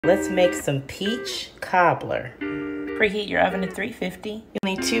Let's make some peach cobbler. Preheat your oven to 350. You'll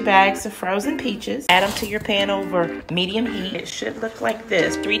need 2 bags of frozen peaches. Add them to your pan over medium heat. It should look like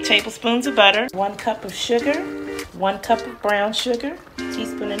this. 3 tablespoons of butter, 1 cup of sugar, 1 cup of brown sugar, 1.5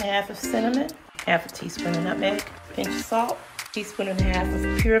 teaspoons of cinnamon, 1/2 teaspoon of nutmeg, pinch of salt, 1.5 teaspoons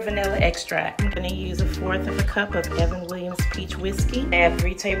of pure vanilla extract. I'm going to use 1/4 cup of Evan Williams peach whiskey. Add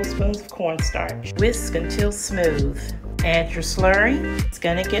 3 tablespoons of cornstarch. Whisk until smooth. Add your slurry. It's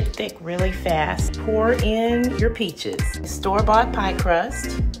gonna get thick really fast. Pour in your peaches. Store-bought pie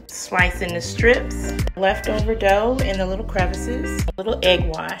crust. Slice into strips. Leftover dough in the little crevices. A little egg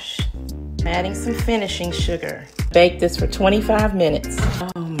wash. Adding some finishing sugar. Bake this for 25 minutes.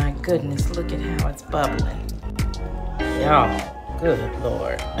 Oh my goodness, look at how it's bubbling. Y'all, good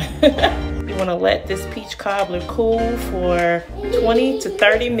Lord. You wanna let this peach cobbler cool for 20 to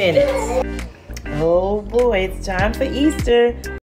 30 minutes. Oh boy, it's time for Easter.